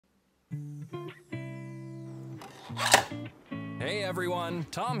Hey everyone,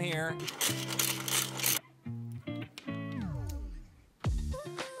 Tom here.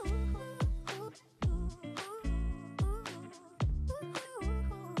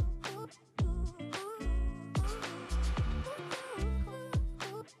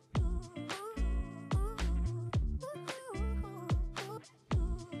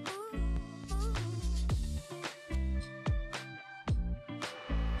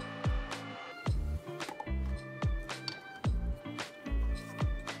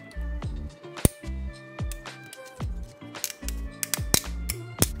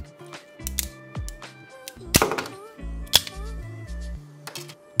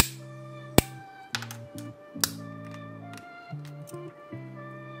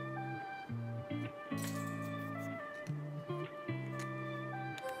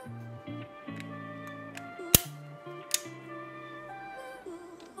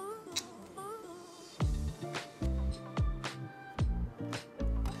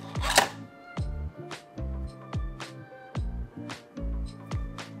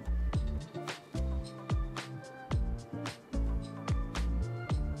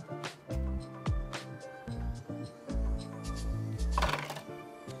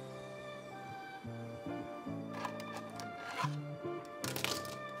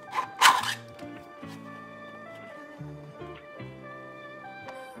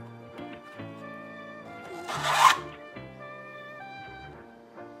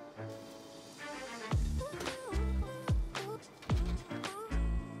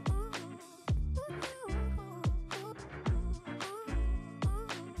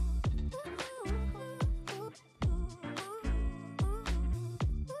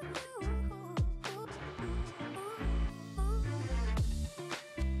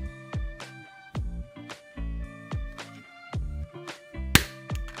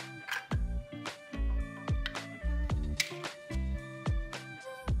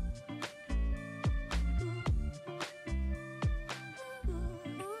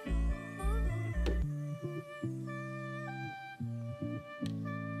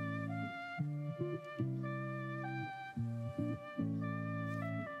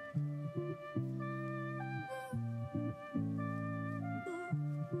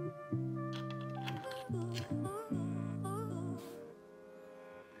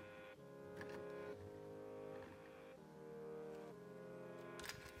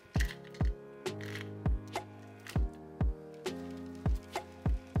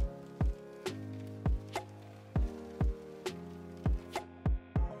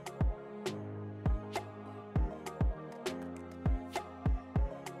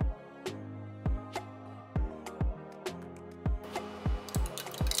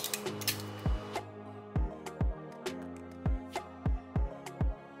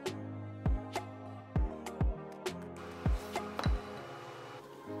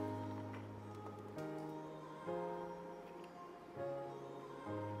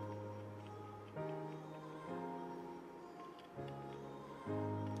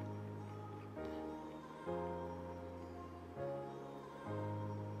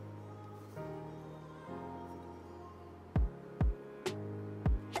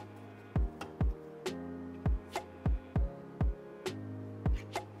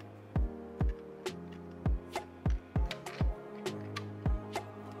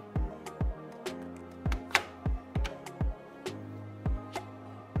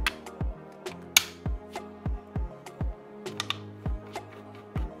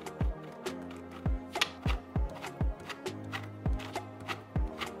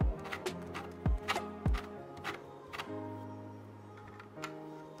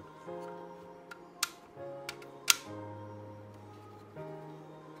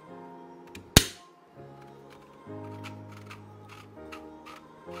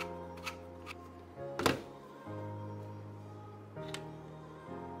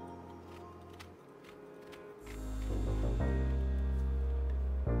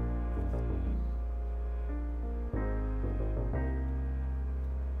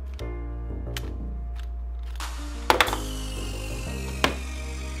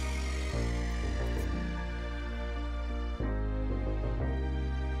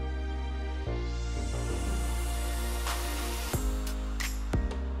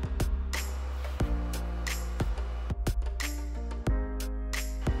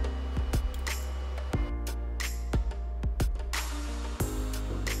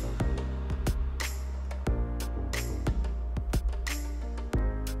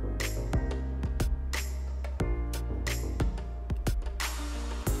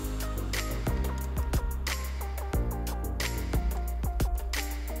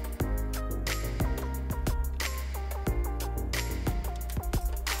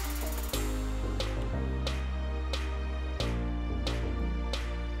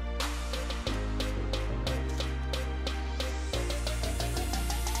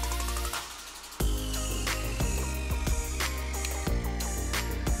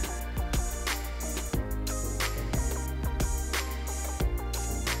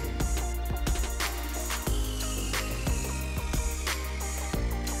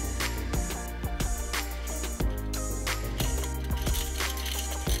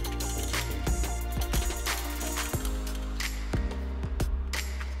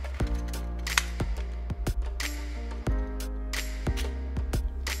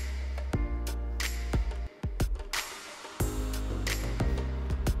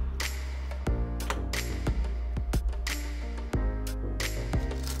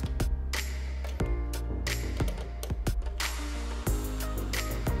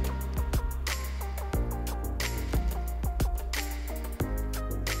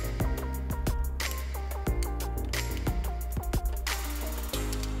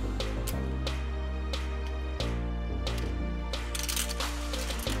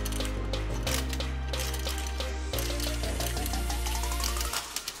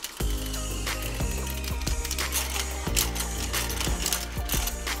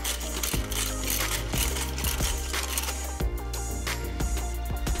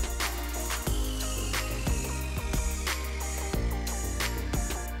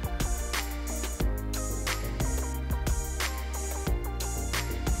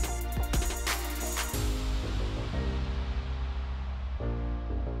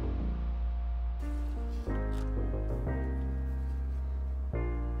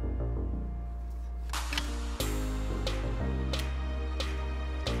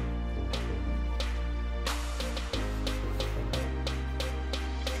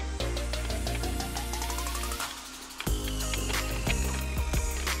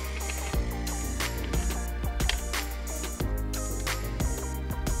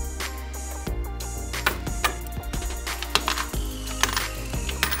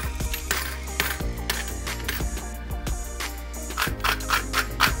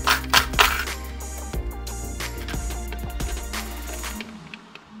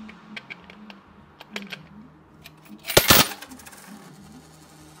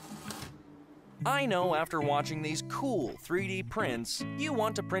 I know after watching these cool 3D prints, you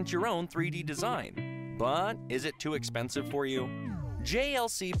want to print your own 3D design. But is it too expensive for you?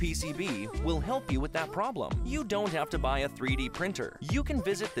 JLC PCB will help you with that problem. You don't have to buy a 3D printer. You can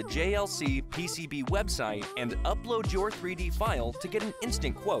visit the JLC PCB website and upload your 3D file to get an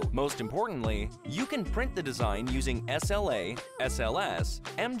instant quote. Most importantly, you can print the design using SLA, SLS,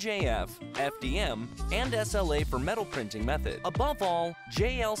 MJF, FDM, and SLA for metal printing method. Above all,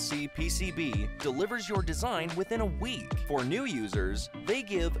 JLC PCB delivers your design within a week. For new users, they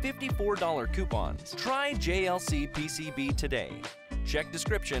give $54 coupons. Try JLC PCB today. Check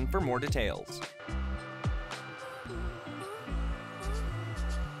description for more details.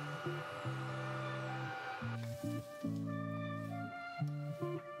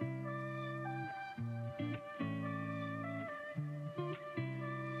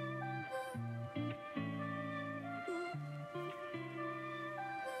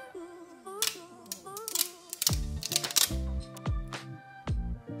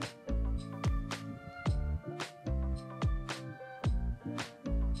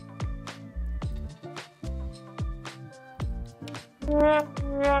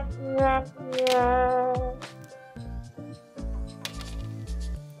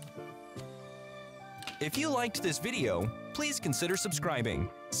 If you liked this video, please consider subscribing.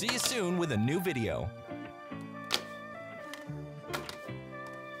 See you soon with a new video.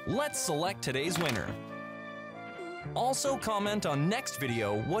 Let's select today's winner. Also comment on next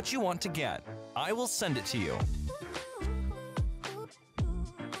video what you want to get. I will send it to you.